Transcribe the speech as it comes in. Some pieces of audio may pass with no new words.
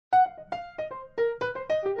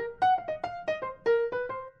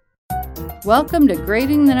Welcome to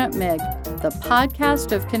Grading the Nutmeg, the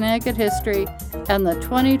podcast of Connecticut history and the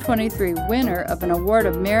 2023 winner of an Award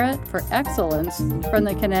of Merit for Excellence from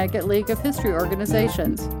the Connecticut League of History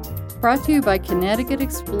Organizations. Brought to you by Connecticut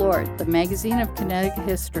Explored, the magazine of Connecticut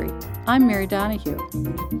history. I'm Mary Donahue.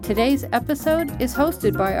 Today's episode is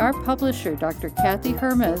hosted by our publisher, Dr. Kathy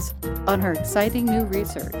Hermes, on her exciting new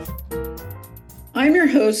research. I'm your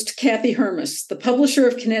host, Kathy Hermes, the publisher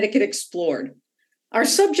of Connecticut Explored. Our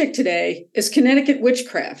subject today is Connecticut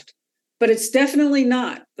witchcraft, but it's definitely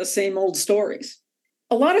not the same old stories.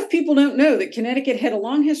 A lot of people don't know that Connecticut had a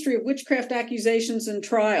long history of witchcraft accusations and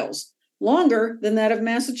trials, longer than that of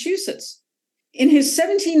Massachusetts. In his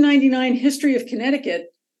 1799 History of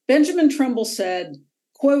Connecticut, Benjamin Trumbull said,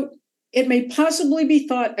 quote, "It may possibly be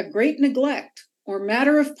thought a great neglect or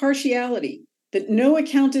matter of partiality that no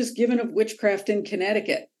account is given of witchcraft in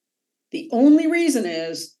Connecticut. The only reason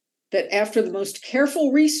is that after the most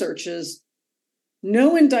careful researches,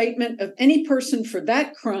 no indictment of any person for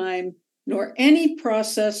that crime, nor any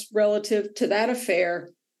process relative to that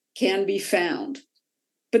affair can be found."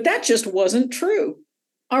 But that just wasn't true.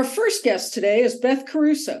 Our first guest today is Beth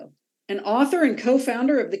Caruso, an author and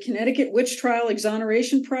co-founder of the Connecticut Witch Trial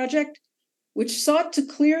Exoneration Project, which sought to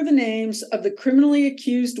clear the names of the criminally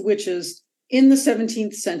accused witches in the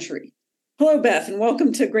 17th century. Hello, Beth, and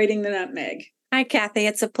welcome to Grading the Nutmeg. Hi, Kathy.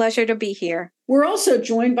 It's a pleasure to be here. We're also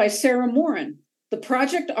joined by Sarah Morin, the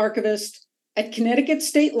project archivist at Connecticut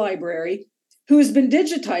State Library, who has been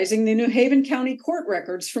digitizing the New Haven County court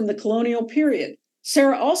records from the colonial period.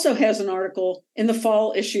 Sarah also has an article in the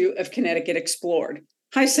fall issue of Connecticut Explored.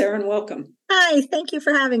 Hi, Sarah, and welcome. Hi, thank you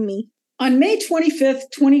for having me. On May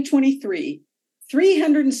 25th, 2023,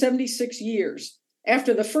 376 years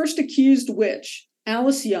after the first accused witch,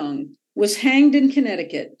 Alice Young, was hanged in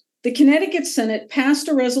Connecticut, the Connecticut Senate passed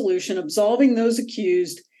a resolution absolving those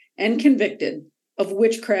accused and convicted of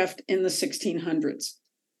witchcraft in the 1600s.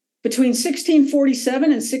 Between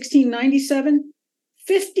 1647 and 1697,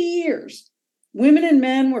 50 years, women and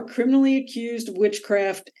men were criminally accused of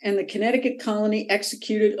witchcraft, and the Connecticut colony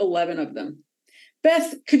executed 11 of them.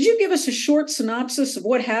 Beth, could you give us a short synopsis of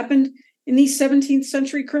what happened in these 17th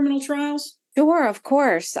century criminal trials? Sure, of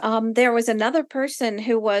course. There was another person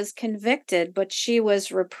who was convicted, but she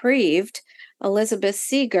was reprieved, Elizabeth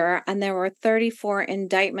Seeger, and there were 34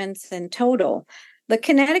 indictments in total. The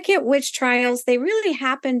Connecticut witch trials, they really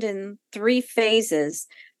happened in three phases.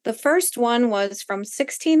 The first one was from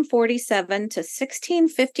 1647 to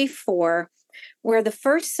 1654, where the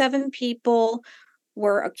first 7 people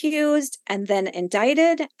were accused and then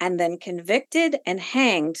indicted and then convicted and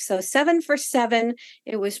hanged. So 7 for 7,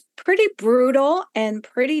 it was pretty brutal and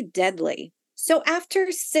pretty deadly. So after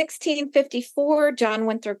 1654, John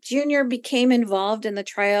Winthrop Jr. became involved in the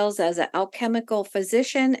trials as an alchemical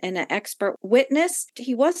physician and an expert witness.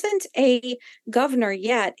 He wasn't a governor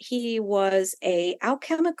yet. He was an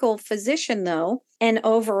alchemical physician, though. And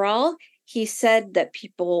overall, he said that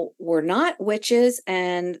people were not witches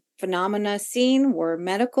and phenomena seen were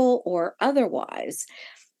medical or otherwise.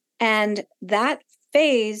 And that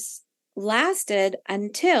phase lasted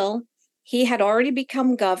until he had already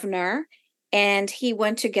become governor, and he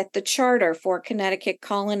went to get the charter for Connecticut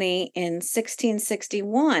Colony in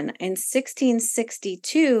 1661. In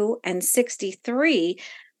 1662 and 63,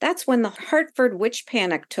 that's when the Hartford witch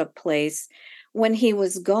panic took place, when he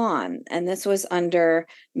was gone, and this was under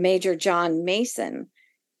Major John Mason.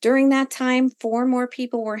 During that time, 4 more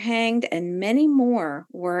people were hanged and many more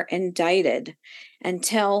were indicted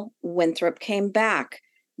until Winthrop came back.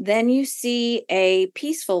 Then you see a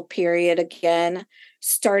peaceful period again,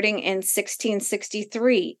 starting in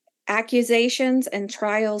 1663. Accusations and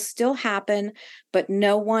trials still happen, but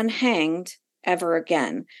no one hanged ever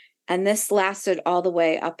again. And this lasted all the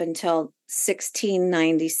way up until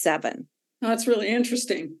 1697. Oh, that's really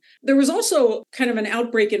interesting. There was also kind of an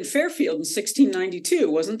outbreak in Fairfield in 1692,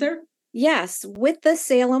 wasn't there? Yes, with the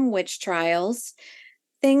Salem witch trials,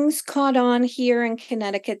 things caught on here in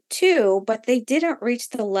Connecticut too, but they didn't reach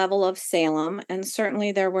the level of Salem. And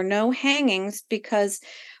certainly there were no hangings because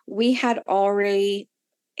we had already,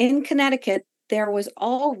 in Connecticut, there was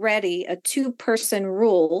already a 2-person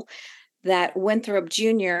rule that Winthrop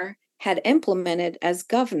Jr. had implemented as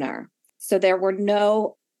governor. So there were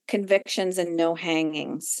no convictions and no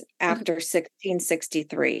hangings after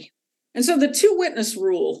 1663. And so the 2-witness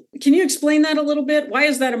rule, can you explain that a little bit? Why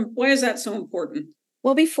is that so important?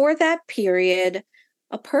 Well, before that period,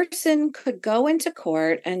 a person could go into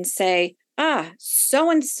court and say,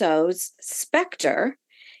 so-and-so's specter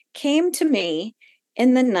came to me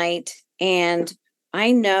in the night, and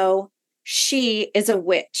I know she is a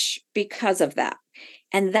witch because of that.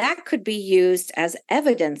 And that could be used as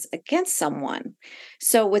evidence against someone.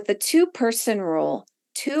 So with the two-person rule,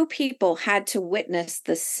 two people had to witness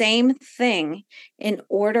the same thing in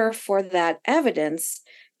order for that evidence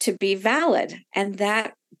to be valid. And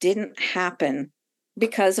that didn't happen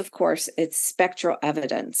because, of course, it's spectral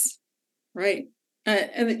evidence. Right.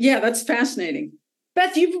 And yeah, that's fascinating.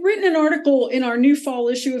 Beth, you've written an article in our new fall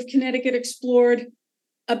issue of Connecticut Explored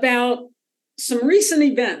about some recent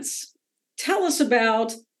events. Tell us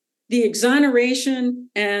about the exoneration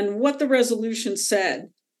and what the resolution said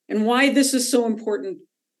and why this is so important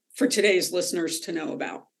for today's listeners to know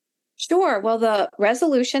about. Sure. Well, the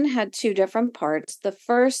resolution had two different parts. The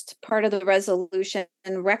first part of the resolution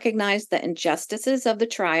recognized the injustices of the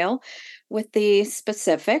trial with the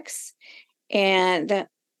specifics. And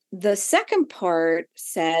the second part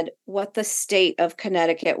said what the state of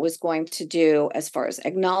Connecticut was going to do as far as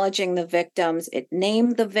acknowledging the victims. It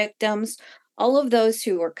named the victims, all of those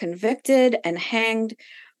who were convicted and hanged,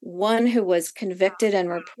 one who was convicted and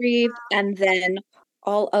reprieved, and then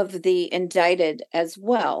all of the indicted as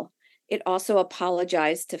well. It also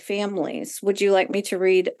apologized to families. Would you like me to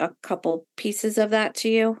read a couple pieces of that to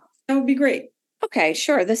you? That would be great. Okay,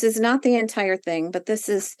 sure. This is not the entire thing, but this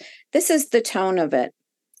is the tone of it.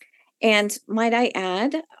 And might I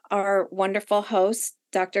add, our wonderful host,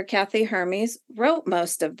 Dr. Kathy Hermes, wrote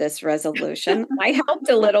most of this resolution. I helped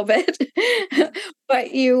a little bit,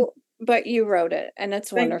 but you wrote it, and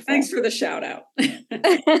it's wonderful. Thanks for the shout out.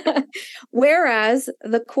 Whereas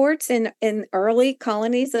the courts in early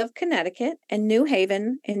colonies of Connecticut and New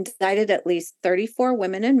Haven indicted at least 34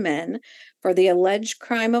 women and men for the alleged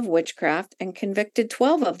crime of witchcraft and convicted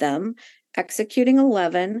 12 of them, executing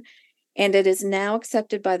 11. And it is now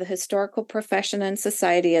accepted by the historical profession and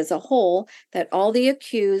society as a whole that all the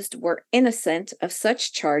accused were innocent of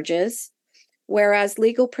such charges, whereas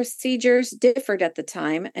legal procedures differed at the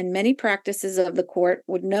time, and many practices of the court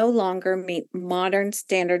would no longer meet modern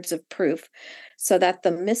standards of proof, so that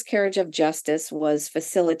the miscarriage of justice was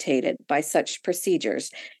facilitated by such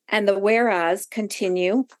procedures. And the whereas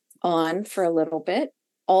continue on for a little bit.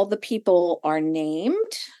 All the people are named.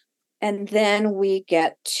 And then we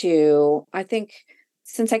get to, I think,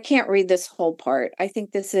 since I can't read this whole part, I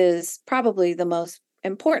think this is probably the most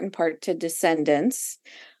important part to descendants.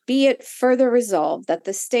 Be it further resolved that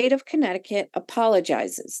the state of Connecticut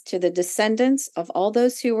apologizes to the descendants of all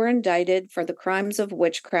those who were indicted for the crimes of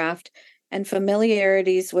witchcraft and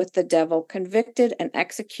familiarities with the devil, convicted and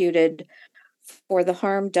executed for the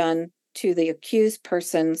harm done to the accused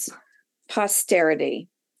person's posterity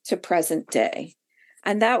to present day.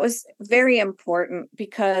 And that was very important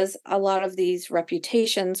because a lot of these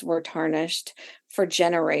reputations were tarnished for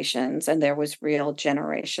generations, and there was real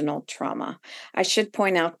generational trauma. I should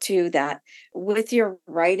point out, too, that with your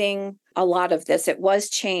writing, a lot of this, it was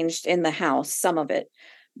changed in the House, some of it,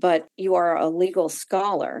 but you are a legal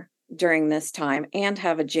scholar during this time and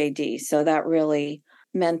have a JD. So that really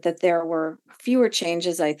meant that there were fewer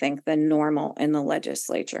changes, I think, than normal in the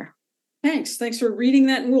legislature. Thanks for reading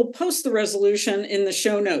that. And we'll post the resolution in the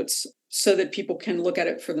show notes so that people can look at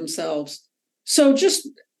it for themselves. So just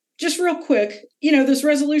real quick, those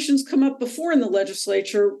resolutions come up before in the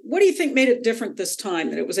legislature. What do you think made it different this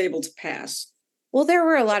time that it was able to pass? Well, there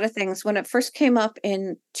were a lot of things. When it first came up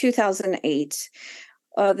in 2008,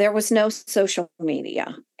 there was no social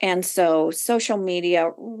media. And so social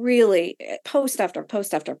media really, post after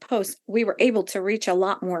post after post, we were able to reach a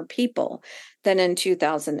lot more people than in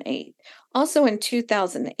 2008. Also in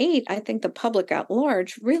 2008, I think the public at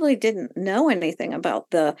large really didn't know anything about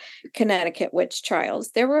the Connecticut witch trials.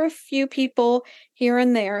 There were a few people here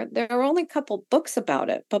and there. There were only a couple books about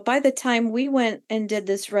it. But by the time we went and did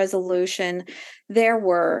this resolution, there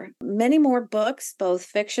were many more books, both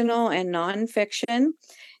fictional and nonfiction.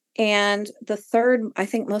 And the third, I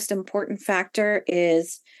think, most important factor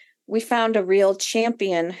is we found a real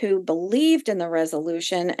champion who believed in the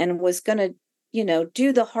resolution and was going to,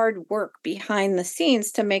 do the hard work behind the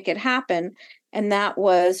scenes to make it happen. And that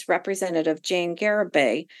was Representative Jane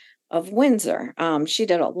Garibay of Windsor. She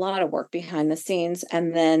did a lot of work behind the scenes.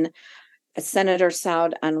 And then Senator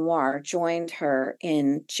Saud Anwar joined her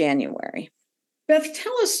in January. Beth,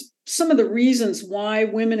 tell us some of the reasons why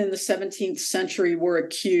women in the 17th century were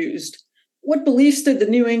accused. What beliefs did the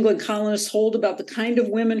New England colonists hold about the kind of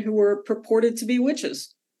women who were purported to be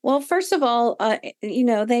witches? Well, first of all,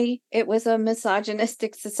 it was a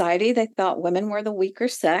misogynistic society. They thought women were the weaker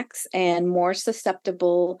sex and more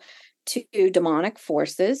susceptible to demonic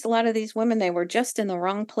forces. A lot of these women, they were just in the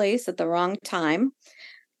wrong place at the wrong time.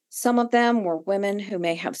 Some of them were women who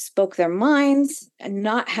may have spoke their minds and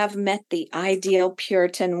not have met the ideal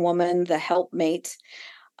Puritan woman, the helpmate,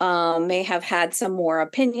 may have had some more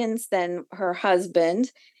opinions than her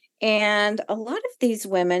husband. And a lot of these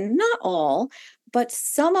women, not all, but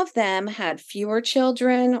some of them had fewer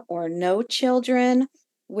children or no children,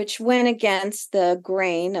 which went against the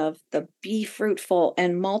grain of the be fruitful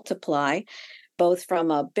and multiply, both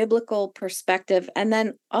from a biblical perspective and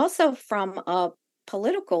then also from a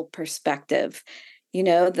political perspective.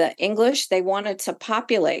 The English, they wanted to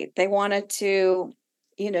populate, they wanted to,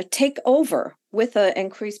 take over with an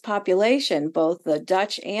increased population, both the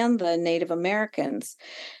Dutch and the Native Americans.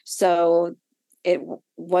 So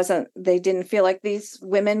they didn't feel like these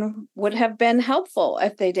women would have been helpful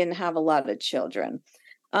if they didn't have a lot of children.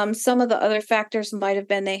 Some of the other factors might have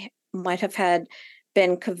been they might have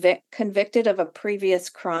been convicted of a previous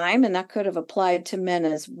crime, and that could have applied to men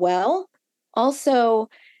as well. Also,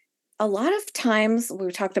 a lot of times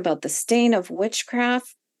we talked about the stain of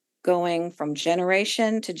witchcraft going from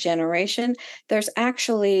generation to generation. There's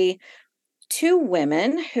actually 2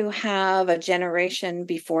 women who have a generation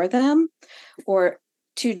before them or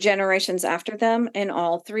 2 generations after them. In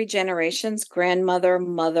all 3 generations, grandmother,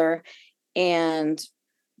 mother, and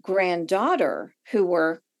granddaughter who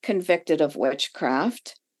were convicted of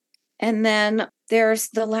witchcraft. And then there's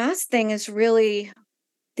the last thing is really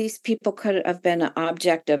these people could have been an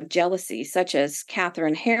object of jealousy, such as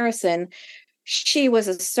Catherine Harrison. She was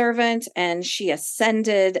a servant and she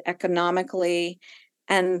ascended economically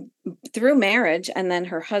and through marriage, and then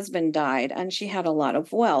her husband died and she had a lot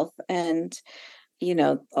of wealth. And,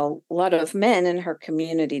 a lot of men in her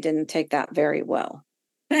community didn't take that very well.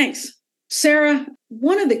 Thanks. Sarah,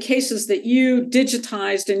 one of the cases that you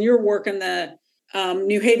digitized in your work in the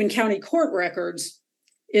New Haven County court records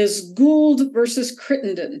is Gould versus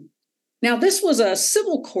Crittenden. Now, this was a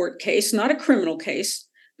civil court case, not a criminal case,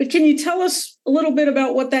 but can you tell us a little bit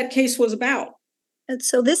about what that case was about? And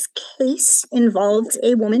so this case involved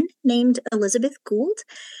a woman named Elizabeth Gould.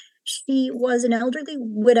 She was an elderly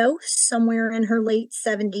widow somewhere in her late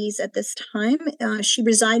 70s at this time. She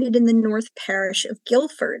resided in the North Parish of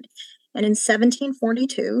Guilford. And in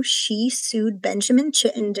 1742, she sued Benjamin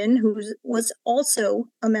Chittenden, who was also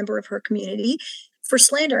a member of her community, for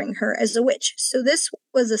slandering her as a witch. So this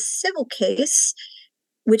was a civil case,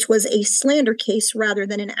 which was a slander case rather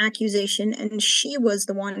than an accusation, and she was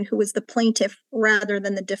the one who was the plaintiff rather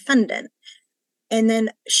than the defendant. And then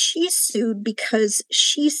she sued because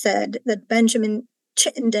she said that Benjamin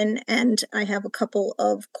Chittenden, and I have a couple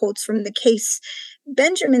of quotes from the case,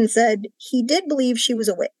 Benjamin said he did believe she was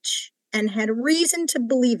a witch and had reason to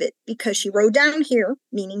believe it because she rode down here,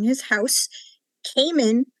 meaning his house, came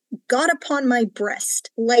in, got upon my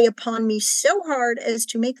breast, lay upon me so hard as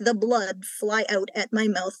to make the blood fly out at my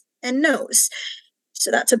mouth and nose.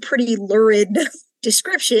 So that's a pretty lurid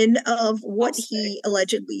description of what he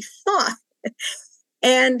allegedly thought.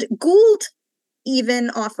 And Gould even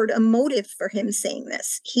offered a motive for him saying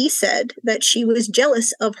this. He said that she was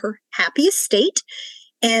jealous of her happy estate,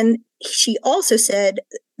 and she also said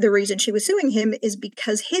the reason she was suing him is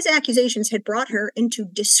because his accusations had brought her into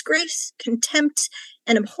disgrace, contempt,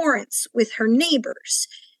 and abhorrence with her neighbors.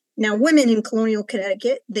 Now, women in colonial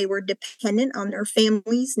Connecticut, they were dependent on their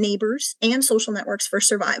families, neighbors, and social networks for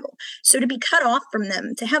survival. So to be cut off from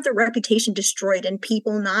them, to have their reputation destroyed and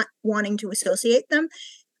people not wanting to associate them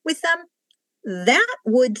with them, that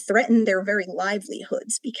would threaten their very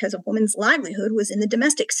livelihoods because a woman's livelihood was in the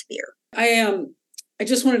domestic sphere. I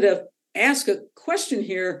just wanted to ask a question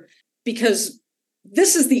here because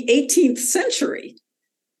this is the 18th century.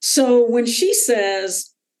 So when she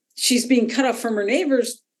says she's being cut off from her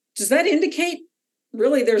neighbors, does that indicate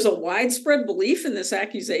really there's a widespread belief in this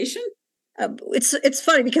accusation? It's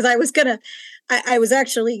funny because I was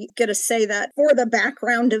actually gonna say that for the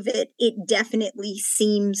background of it, it definitely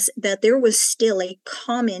seems that there was still a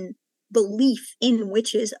common belief in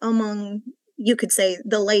witches among, you could say,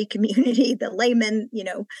 the lay community, the laymen,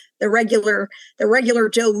 the regular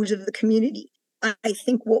Joes of the community. I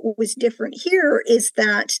think what was different here is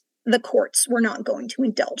that the courts were not going to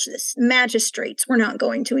indulge this. Magistrates were not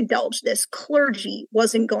going to indulge this. Clergy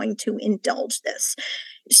wasn't going to indulge this.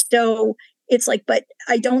 So it's like, but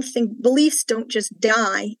I don't think beliefs don't just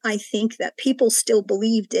die. I think that people still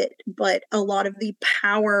believed it, but a lot of the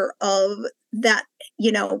power of that,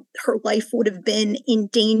 her life would have been in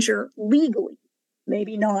danger legally,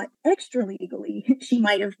 maybe not extra legally. She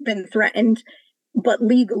might have been threatened, but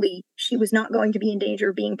legally she was not going to be in danger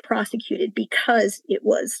of being prosecuted because it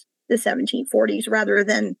was the 1740s rather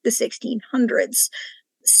than the 1600s.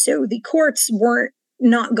 So the courts weren't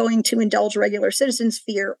not going to indulge regular citizens'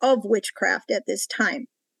 fear of witchcraft at this time.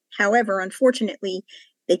 However, unfortunately,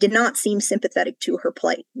 they did not seem sympathetic to her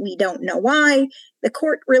plight. We don't know why. The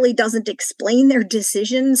court really doesn't explain their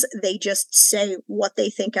decisions. They just say what they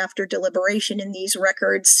think after deliberation in these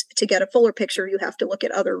records. To get a fuller picture, you have to look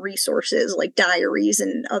at other resources like diaries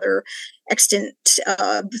and other extant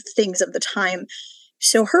things of the time.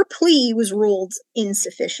 So her plea was ruled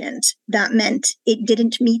insufficient. That meant it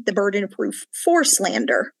didn't meet the burden of proof for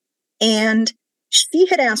slander. And she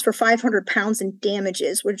had asked for 500 pounds in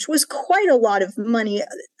damages, which was quite a lot of money.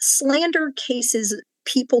 Slander cases,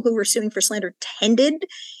 people who were suing for slander tended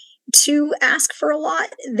to ask for a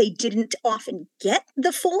lot. They didn't often get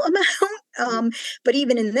the full amount. But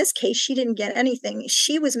even in this case, she didn't get anything.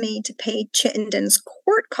 She was made to pay Chittenden's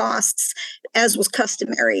court costs, as was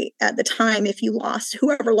customary at the time. If you lost,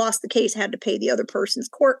 whoever lost the case had to pay the other person's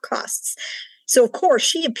court costs. So, of course,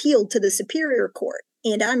 she appealed to the Superior Court.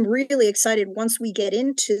 And I'm really excited once we get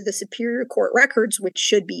into the Superior Court records, which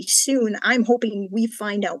should be soon. I'm hoping we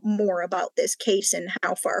find out more about this case and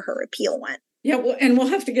how far her appeal went. Yeah, well, and we'll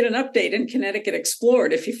have to get an update in Connecticut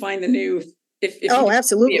Explored if you find the new. If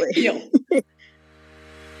Absolutely.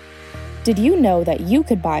 Did you know that you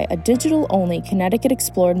could buy a digital-only Connecticut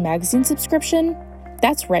Explored magazine subscription?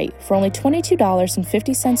 That's right. For only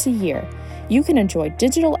 $22.50 a year, you can enjoy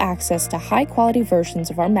digital access to high-quality versions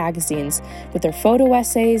of our magazines with their photo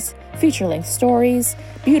essays, feature-length stories,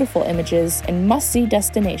 beautiful images, and must-see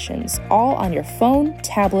destinations, all on your phone,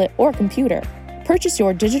 tablet, or computer. Purchase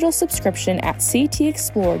your digital subscription at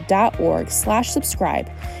ctexplored.org/subscribe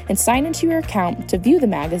and sign into your account to view the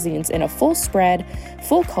magazines in a full-spread,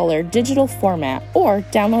 full-color digital format or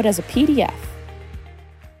download as a PDF.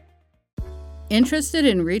 Interested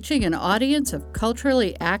in reaching an audience of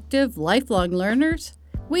culturally active, lifelong learners?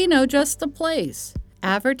 We know just the place.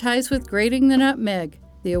 Advertise with Grating the Nutmeg,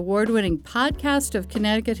 the award-winning podcast of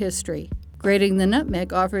Connecticut history. Grating the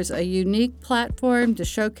Nutmeg offers a unique platform to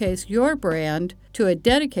showcase your brand to a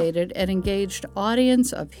dedicated and engaged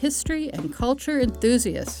audience of history and culture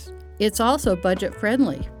enthusiasts. It's also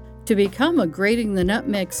budget-friendly. To become a Grating the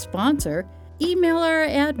Nutmeg sponsor, email our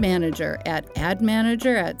ad manager at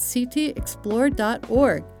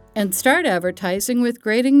admanager@ctexplored.org and start advertising with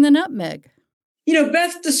Grating the Nutmeg. You know,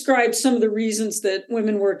 Beth described some of the reasons that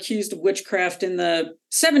women were accused of witchcraft in the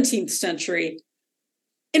 17th century.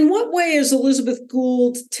 In what way is Elizabeth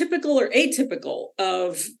Gould typical or atypical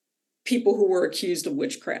of people who were accused of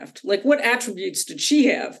witchcraft? Like, what attributes did she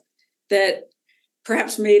have that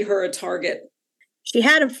perhaps made her a target? She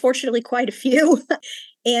had, unfortunately, quite a few.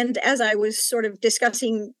 And as I was sort of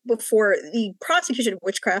discussing before, the prosecution of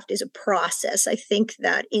witchcraft is a process. I think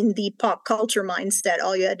that in the pop culture mindset,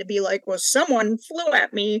 all you had to be like, well, someone flew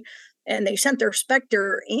at me and they sent their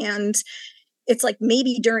specter. And it's like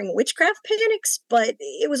maybe during witchcraft panics, but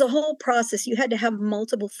it was a whole process. You had to have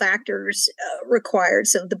multiple factors required.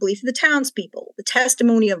 So the belief of the townspeople, the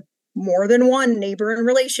testimony of more than one neighbor and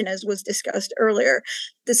relation, as was discussed earlier,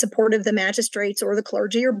 the support of the magistrates or the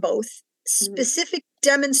clergy or both, specific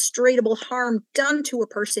demonstrable harm done to a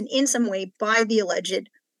person in some way by the alleged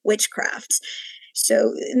witchcraft.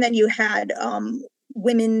 So, and then you had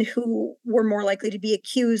women who were more likely to be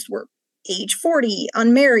accused were age 40,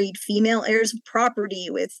 unmarried, female heirs of property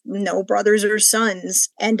with no brothers or sons.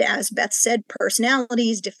 And as Beth said,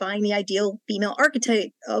 personalities define the ideal female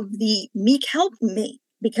archetype of the meek helpmate.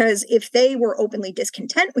 Because if they were openly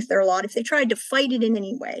discontent with their lot, if they tried to fight it in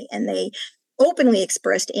any way, and they openly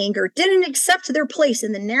expressed anger, didn't accept their place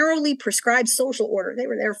in the narrowly prescribed social order, they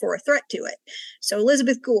were therefore a threat to it. So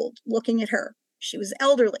Elizabeth Gould, looking at her, she was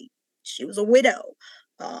elderly, she was a widow,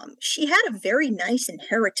 she had a very nice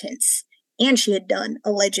inheritance, and she had done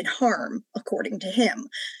alleged harm, according to him.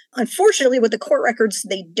 Unfortunately, what the court records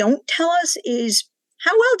they don't tell us is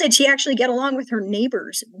how well did she actually get along with her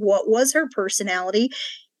neighbors? What was her personality?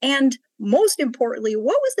 And most importantly,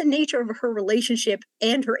 what was the nature of her relationship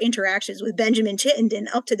and her interactions with Benjamin Chittenden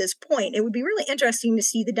up to this point? It would be really interesting to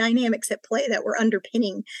see the dynamics at play that were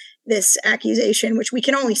underpinning this accusation, which we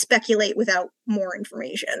can only speculate without more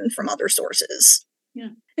information from other sources.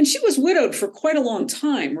 Yeah. And she was widowed for quite a long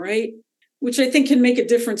time, right? Which I think can make a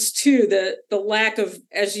difference too, the lack of,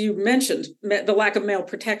 as you mentioned, the lack of male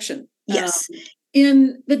protection. Yes.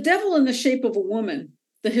 In The Devil in the Shape of a Woman,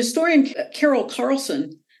 the historian Carol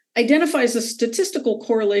Carlson identifies a statistical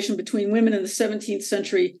correlation between women in the 17th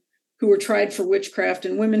century who were tried for witchcraft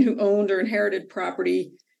and women who owned or inherited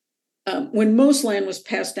property when most land was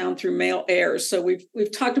passed down through male heirs. So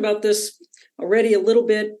we've talked about this already a little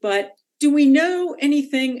bit, but do we know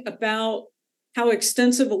anything about how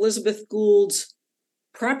extensive Elizabeth Gould's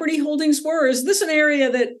property holdings were? Is this an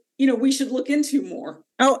area that, we should look into more?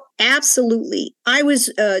 Oh, absolutely. I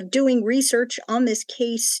was doing research on this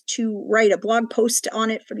case to write a blog post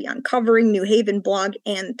on it for the Uncovering New Haven blog,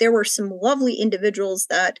 and there were some lovely individuals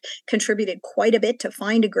that contributed quite a bit to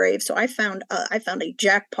find a grave. So I found a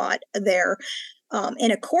jackpot there.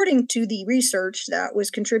 And according to the research that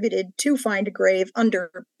was contributed to find a grave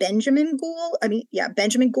under Benjamin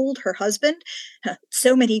Gould, her husband.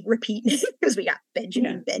 So many repeat names. We got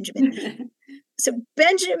Benjamin. So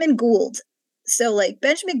Benjamin Gould. So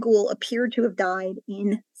Benjamin Gould appeared to have died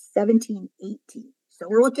in 1718. So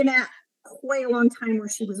we're looking at quite a long time where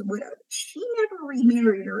she was a widow. She never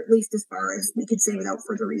remarried, or at least as far as we could say without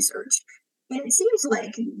further research. And it seems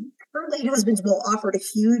like her late husband's will offered a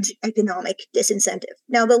huge economic disincentive.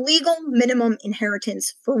 Now, the legal minimum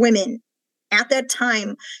inheritance for women at that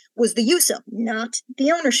time was the use of, not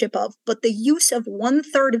the ownership of, but the use of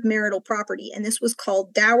 1/3 of marital property. And this was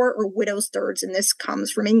called dower or widow's thirds. And this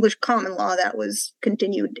comes from English common law that was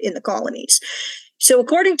continued in the colonies. So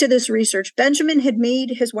according to this research, Benjamin had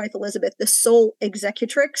made his wife Elizabeth the sole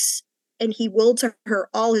executrix, and he willed to her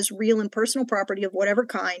all his real and personal property of whatever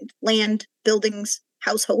kind: land, buildings,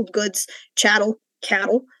 household goods, chattel,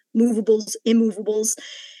 cattle, movables, immovables.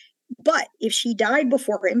 But if she died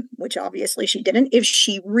before him, which obviously she didn't, if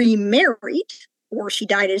she remarried or she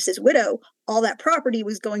died as his widow, all that property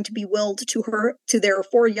was going to be willed to her, to their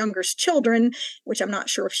 4 youngest children, which I'm not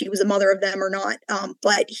sure if she was a mother of them or not.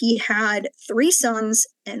 But he had 3 sons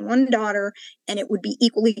and 1 daughter, and it would be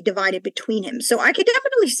equally divided between him. So I could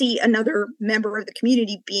definitely see another member of the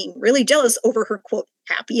community being really jealous over her, quote,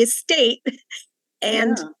 happy estate.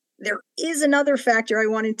 And there is another factor I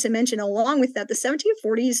wanted to mention along with that. The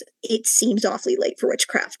 1740s, it seems awfully late for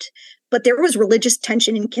witchcraft, but there was religious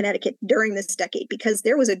tension in Connecticut during this decade because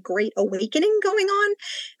there was a great awakening going on,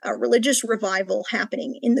 a religious revival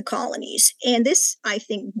happening in the colonies. And this, I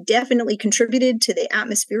think, definitely contributed to the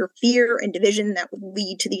atmosphere of fear and division that would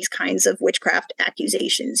lead to these kinds of witchcraft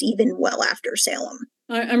accusations, even well after Salem.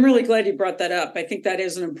 I'm really glad you brought that up. I think that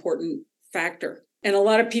is an important factor. And a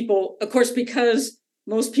lot of people, of course, because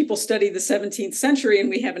most people study the 17th century and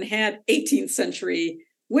we haven't had 18th century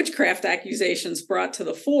witchcraft accusations brought to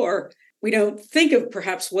the fore, we don't think of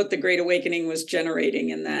perhaps what the Great Awakening was generating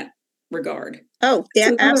in that regard. Oh,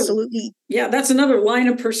 yeah, absolutely. Yeah, that's another line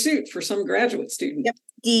of pursuit for some graduate student. Yep.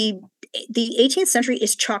 The 18th century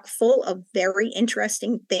is chock full of very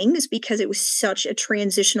interesting things because it was such a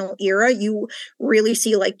transitional era. You really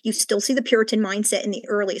see, you still see the Puritan mindset in the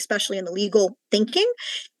early, especially in the legal thinking.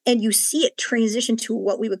 And you see it transition to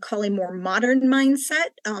what we would call a more modern mindset,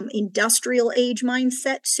 industrial age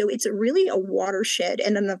mindset. So it's really a watershed.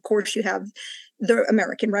 And then, of course, you have the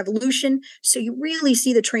American Revolution. So you really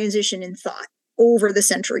see the transition in thought over the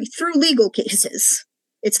century through legal cases.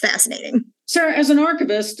 It's fascinating. Sarah, as an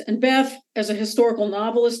archivist, and Beth, as a historical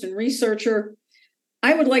novelist and researcher,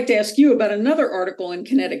 I would like to ask you about another article in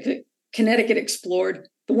Connecticut Explored,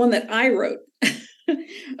 the one that I wrote,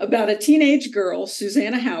 about a teenage girl,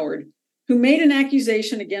 Susanna Howard, who made an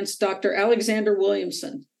accusation against Dr. Alexander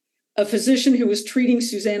Williamson, a physician who was treating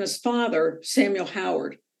Susanna's father, Samuel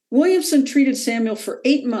Howard. Williamson treated Samuel for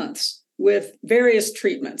 8 months with various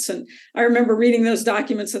treatments. And I remember reading those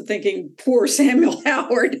documents and thinking, poor Samuel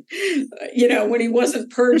Howard, when he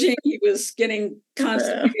wasn't purging, he was getting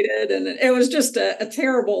constipated. And it was just a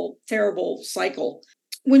terrible, terrible cycle.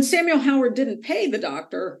 When Samuel Howard didn't pay the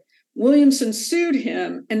doctor, Williamson sued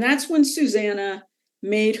him. And that's when Susanna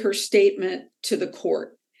made her statement to the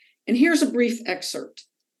court. And here's a brief excerpt.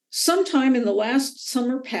 Sometime in the last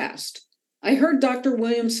summer past, I heard Dr.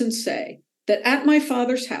 Williamson say that at my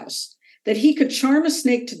father's house, that he could charm a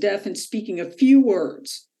snake to death in speaking a few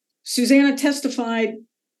words. Susanna testified,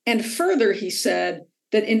 and further he said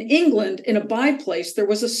that in England, in a by-place, there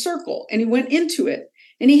was a circle, and he went into it,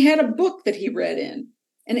 and he had a book that he read in.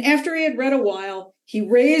 And after he had read a while, he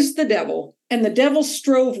raised the devil, and the devil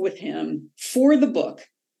strove with him for the book,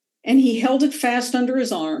 and he held it fast under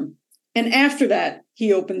his arm. And after that,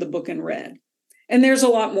 he opened the book and read. And there's a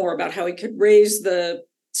lot more about how he could raise the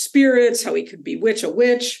spirits, how he could bewitch a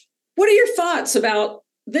witch. What are your thoughts about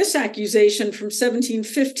this accusation from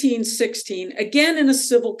 1715-16? Again, in a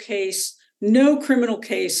civil case, no criminal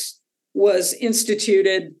case was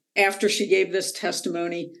instituted after she gave this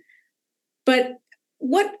testimony. But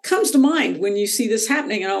what comes to mind when you see this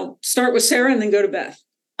happening? And I'll start with Sarah and then go to Beth.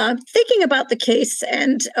 Thinking about the case,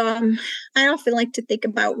 and I often like to think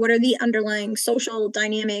about what are the underlying social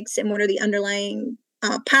dynamics and what are the underlying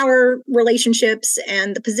power relationships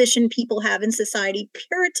and the position people have in society.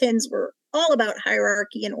 Puritans were all about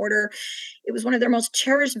hierarchy and order. It was one of their most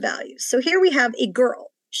cherished values. So here we have a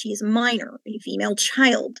girl. She is a minor, a female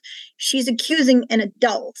child. She's accusing an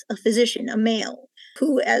adult, a physician, a male,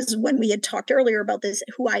 who, as when we had talked earlier about this,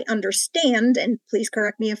 who I understand, and please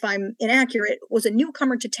correct me if I'm inaccurate, was a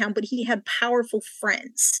newcomer to town, but he had powerful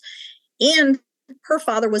friends. And her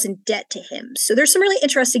father was in debt to him. So there's some really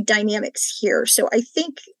interesting dynamics here. So I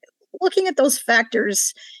think looking at those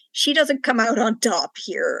factors, she doesn't come out on top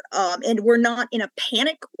here. And we're not in a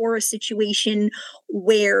panic or a situation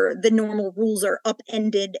where the normal rules are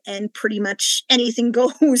upended and pretty much anything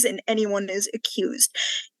goes and anyone is accused.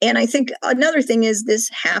 And I think another thing is this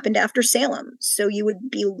happened after Salem. So you would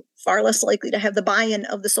be far less likely to have the buy-in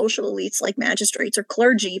of the social elites like magistrates or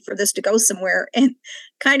clergy for this to go somewhere. And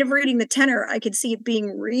kind of reading the tenor, I could see it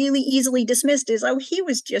being really easily dismissed as, oh, he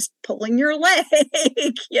was just pulling your leg,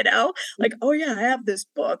 like, oh yeah, I have this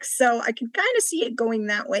book. So I can kind of see it going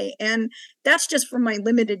that way. And that's just from my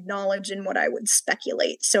limited knowledge and what I would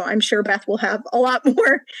speculate. So I'm sure Beth will have a lot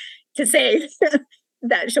more to say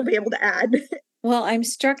that she'll be able to add. Well, I'm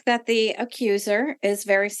struck that the accuser is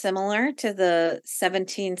very similar to the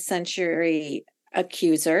 17th century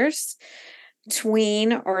accusers,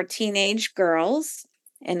 tween or teenage girls.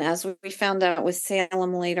 And as we found out with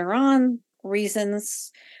Salem later on,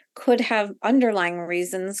 underlying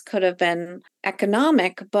reasons could have been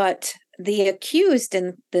economic, but the accused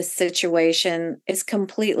in this situation is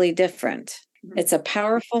completely different. Mm-hmm. It's a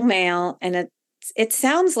powerful male, and it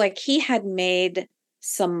sounds like he had made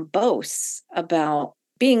some boasts about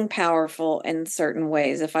being powerful in certain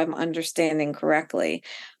ways, if I'm understanding correctly.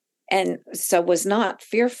 And so was not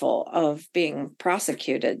fearful of being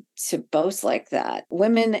prosecuted to boast like that.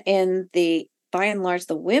 By and large,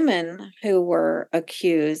 the women who were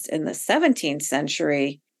accused in the 17th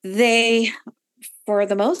century, they, for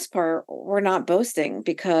the most part, were not boasting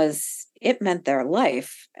because it meant their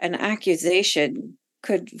life. An accusation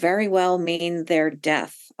could very well mean their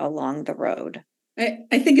death along the road.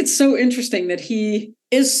 I think it's so interesting that he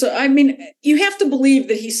is, you have to believe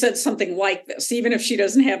that he said something like this, even if she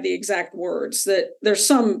doesn't have the exact words, that there's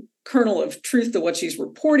some kernel of truth to what she's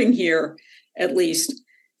reporting here, at least,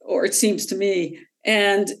 or it seems to me.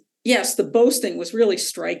 And yes, the boasting was really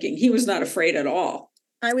striking. He was not afraid at all.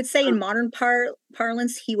 I would say in modern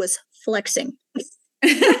parlance, he was flexing.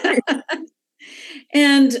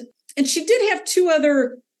 And she did have two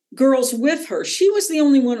other girls with her. She was the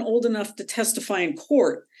only one old enough to testify in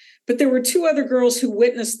court, but there were two other girls who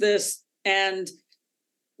witnessed this and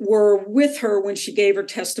were with her when she gave her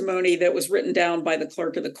testimony that was written down by the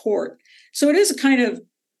clerk of the court. So it is a kind of,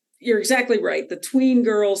 you're exactly right, the tween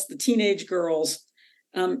girls, the teenage girls,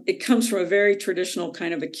 it comes from a very traditional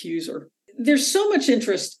kind of accuser. There's so much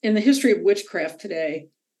interest in the history of witchcraft today.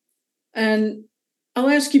 And I'll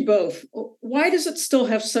ask you both, why does it still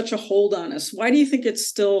have such a hold on us? Why do you think it's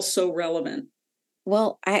still so relevant?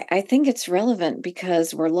 Well, I think it's relevant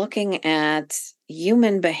because we're looking at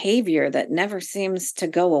human behavior that never seems to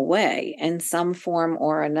go away in some form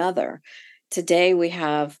or another. Today, we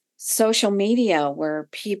have social media where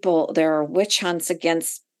there are witch hunts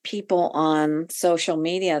against people on social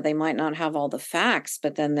media. They might not have all the facts,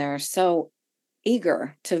 but then they're so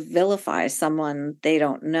eager to vilify someone they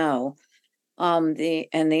don't know.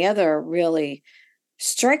 The other really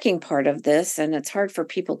striking part of this, and it's hard for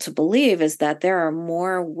people to believe, is that there are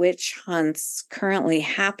more witch hunts currently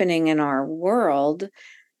happening in our world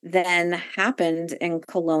than happened in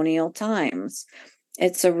colonial times.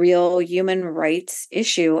 It's a real human rights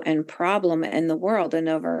issue and problem in the world in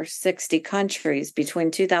over 60 countries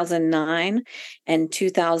between 2009 and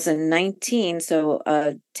 2019. So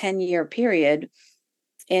a 10-year period.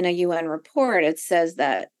 In a UN report, it says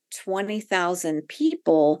that 20,000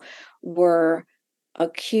 people were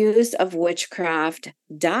accused of witchcraft,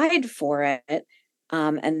 died for it.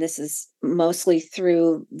 And this is mostly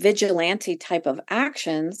through vigilante type of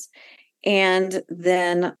actions, and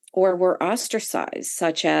then, or were ostracized,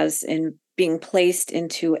 such as in being placed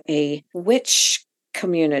into a witch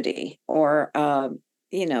community or,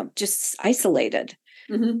 just isolated.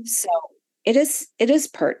 Mm-hmm. So it is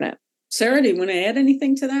pertinent. Sarah, do you want to add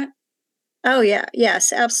anything to that? Oh, yeah.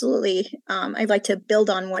 Yes, absolutely. I'd like to build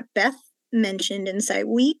on what Beth mentioned and say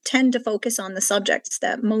we tend to focus on the subjects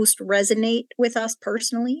that most resonate with us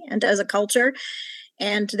personally and as a culture.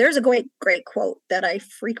 And there's a great quote that I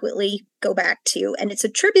frequently go back to, and it's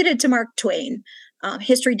attributed to Mark Twain.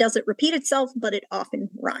 History doesn't repeat itself, but it often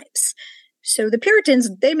rhymes. So the Puritans,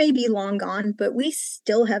 they may be long gone, but we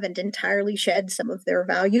still haven't entirely shed some of their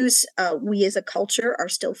values. We as a culture are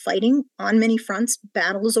still fighting on many fronts,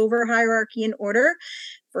 battles over hierarchy and order.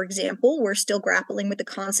 For example, we're still grappling with the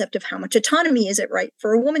concept of how much autonomy is it right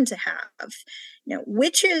for a woman to have.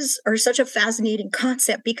 Witches are such a fascinating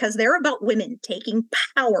concept because they're about women taking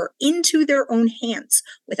power into their own hands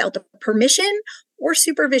without the permission or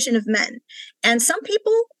supervision of men. And some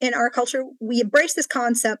people in our culture, we embrace this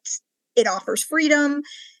concept. It offers freedom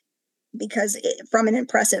from an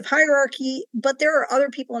impressive hierarchy, but there are other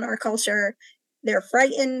people in our culture, they're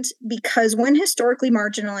frightened because when historically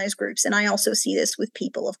marginalized groups, and I also see this with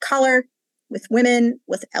people of color, with women,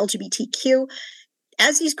 with LGBTQ,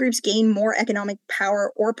 as these groups gain more economic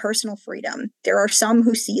power or personal freedom, there are some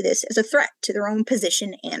who see this as a threat to their own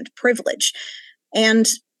position and privilege. And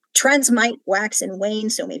trends might wax and wane,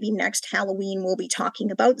 so maybe next Halloween we'll be talking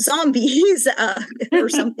about zombies or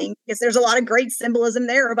something, because there's a lot of great symbolism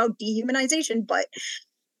there about dehumanization. But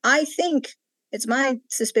I think it's my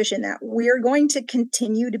suspicion that we're going to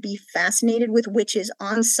continue to be fascinated with witches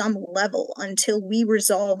on some level until we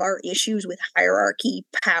resolve our issues with hierarchy,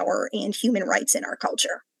 power, and human rights in our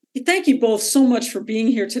culture. Thank you both so much for being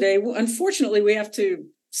here today. Unfortunately, we have to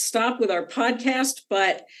stop with our podcast,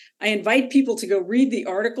 but I invite people to go read the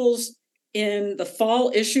articles in the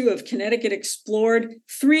fall issue of Connecticut Explored.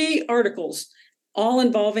 3 articles, all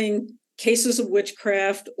involving cases of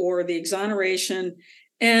witchcraft or the exoneration.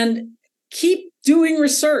 And keep doing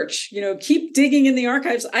research, keep digging in the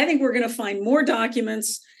archives. I think we're going to find more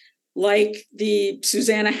documents like the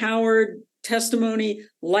Susanna Howard testimony,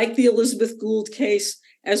 like the Elizabeth Gould case,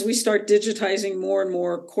 as we start digitizing more and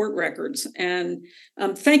more court records. And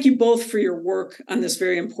thank you both for your work on this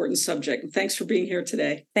very important subject. And thanks for being here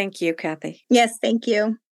today. Thank you, Kathy. Yes, thank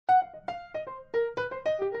you.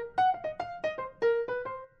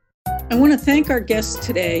 I want to thank our guests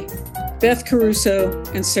today, Beth Caruso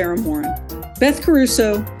and Sarah Morin. Beth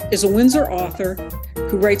Caruso is a Windsor author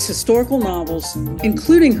who writes historical novels,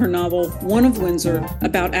 including her novel, One of Windsor,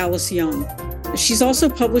 about Alice Young. She's also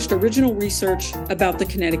published original research about the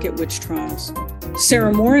Connecticut witch trials.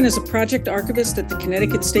 Sarah Morin is a project archivist at the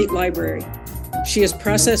Connecticut State Library. She has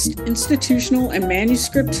processed institutional and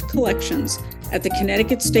manuscript collections at the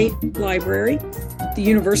Connecticut State Library, the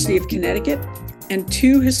University of Connecticut, and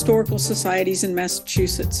 2 historical societies in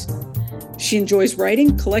Massachusetts. She enjoys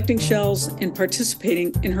writing, collecting shells, and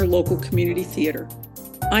participating in her local community theater.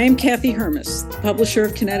 I am Kathy Hermes, the publisher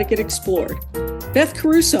of Connecticut Explored. Beth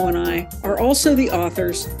Caruso and I are also the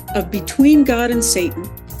authors of Between God and Satan,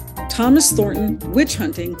 Thomas Thornton, Witch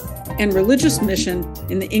Hunting, and Religious Mission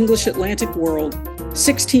in the English Atlantic World,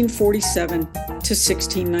 1647 to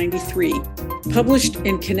 1693, published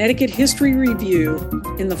in Connecticut History Review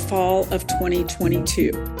in the fall of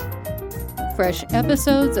 2022. Fresh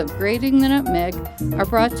episodes of Grating the Nutmeg are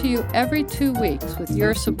brought to you every 2 weeks with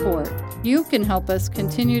your support. You can help us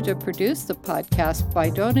continue to produce the podcast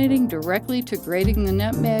by donating directly to Grating the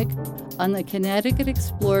Nutmeg on the Connecticut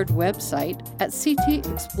Explored website at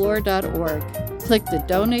ctexplore.org. Click the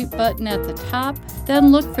donate button at the top,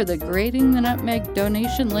 then look for the Grating the Nutmeg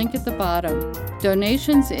donation link at the bottom.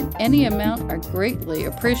 Donations in any amount are greatly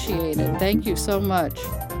appreciated. Thank you so much.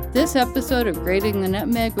 This episode of Grating the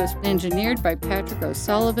Nutmeg was engineered by Patrick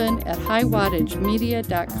O'Sullivan at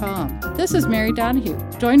highwattagemedia.com. This is Mary Donahue.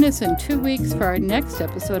 Join us in 2 weeks for our next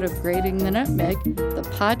episode of Grating the Nutmeg, the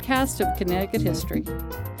podcast of Connecticut history.